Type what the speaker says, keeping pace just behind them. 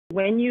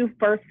when you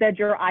first said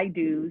your I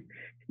do's,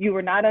 you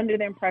were not under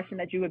the impression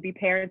that you would be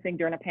parenting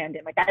during a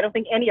pandemic. I don't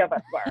think any of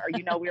us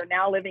were. We are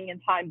now living in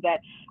times that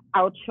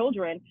our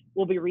children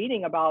will be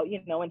reading about,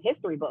 in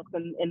history books,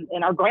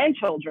 and our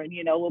grandchildren,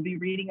 will be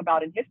reading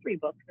about in history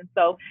books. And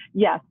so,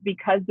 yes,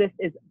 because this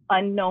is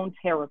unknown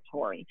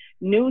territory,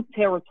 new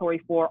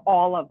territory for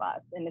all of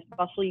us, and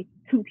especially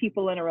two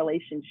people in a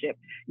relationship,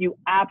 you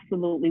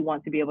absolutely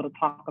want to be able to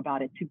talk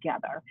about it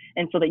together,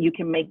 and so that you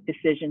can make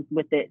decisions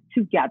with it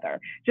together,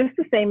 just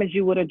the same as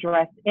you would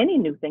address any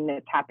new thing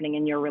that's happening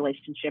in your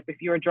relationship.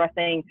 If you're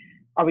addressing,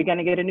 are we going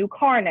to get a new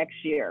car next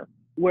year?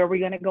 Where are we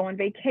going to go on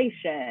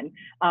vacation?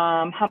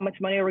 How much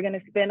money are we going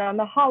to spend on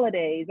the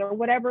holidays, or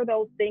whatever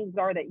those things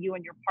are that you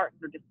and your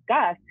partner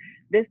discuss?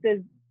 This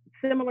is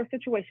similar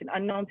situation,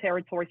 unknown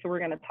territory. So we're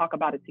going to talk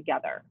about it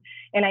together.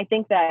 And I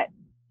think that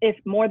if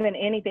more than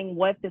anything,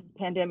 what this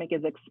pandemic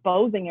is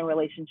exposing in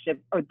relationships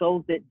are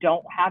those that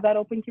don't have that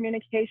open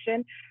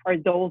communication, or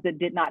those that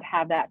did not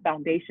have that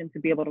foundation to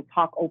be able to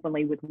talk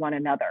openly with one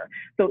another.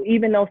 So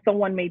even though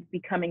someone may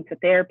be coming to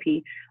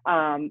therapy,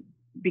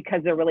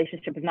 because their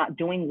relationship is not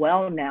doing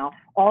well now,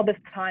 all this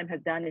time has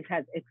done is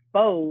has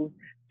exposed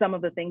some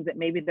of the things that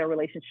maybe their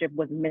relationship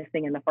was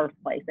missing in the first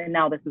place. And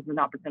now this is an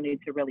opportunity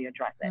to really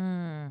address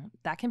it.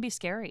 That can be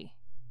scary.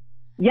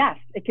 Yes,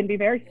 it can be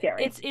very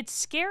scary. It's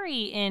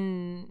scary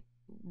in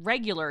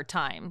regular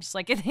times.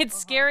 Like it's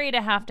scary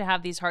to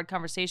have these hard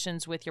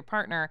conversations with your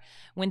partner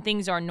when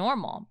things are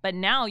normal. But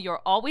now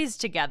you're always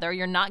together.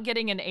 You're not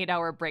getting an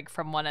 8-hour break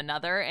from one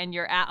another, and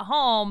you're at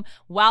home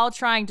while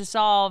trying to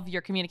solve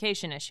your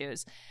communication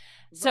issues.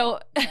 So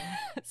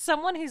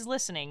someone who's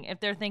listening, if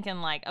they're thinking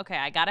like, okay,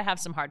 I got to have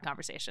some hard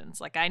conversations.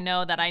 Like I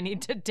know that I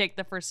need to take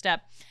the first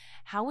step.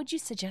 How would you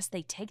suggest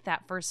they take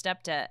that first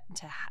step to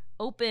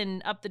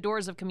open up the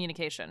doors of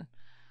communication?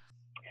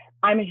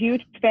 I'm a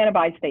huge fan of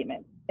I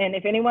statements. And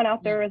if anyone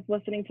out there is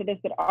listening to this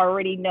that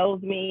already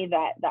knows me,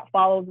 that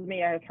follows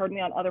me, or has heard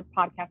me on other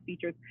podcast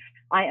features,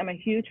 I am a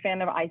huge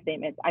fan of I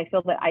statements. I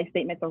feel that I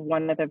statements are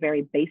one of the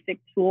very basic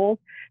tools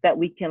that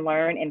we can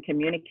learn in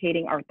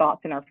communicating our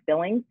thoughts and our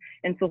feelings.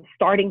 And so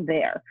starting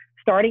there,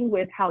 starting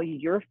with how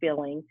you're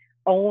feeling,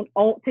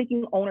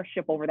 taking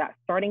ownership over that,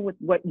 starting with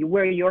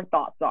where your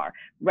thoughts are,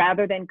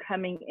 rather than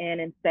coming in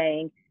and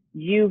saying,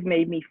 you've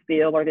made me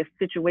feel, or this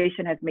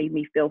situation has made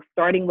me feel,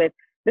 starting with,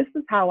 this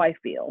is how I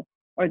feel,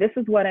 or this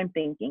is what I'm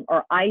thinking,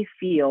 or I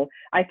feel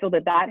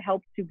that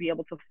helps to be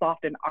able to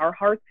soften our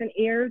hearts and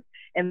ears.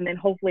 And then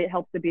hopefully it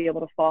helps to be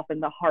able to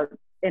soften the hearts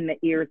and the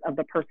ears of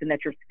the person that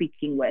you're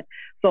speaking with,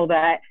 so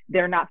that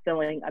they're not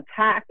feeling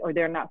attacked or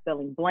they're not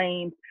feeling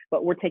blamed,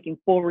 but we're taking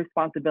full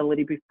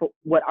responsibility for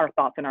what our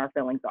thoughts and our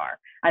feelings are.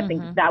 I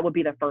think that would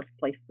be the first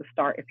place to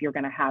start if you're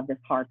going to have this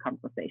hard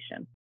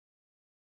conversation.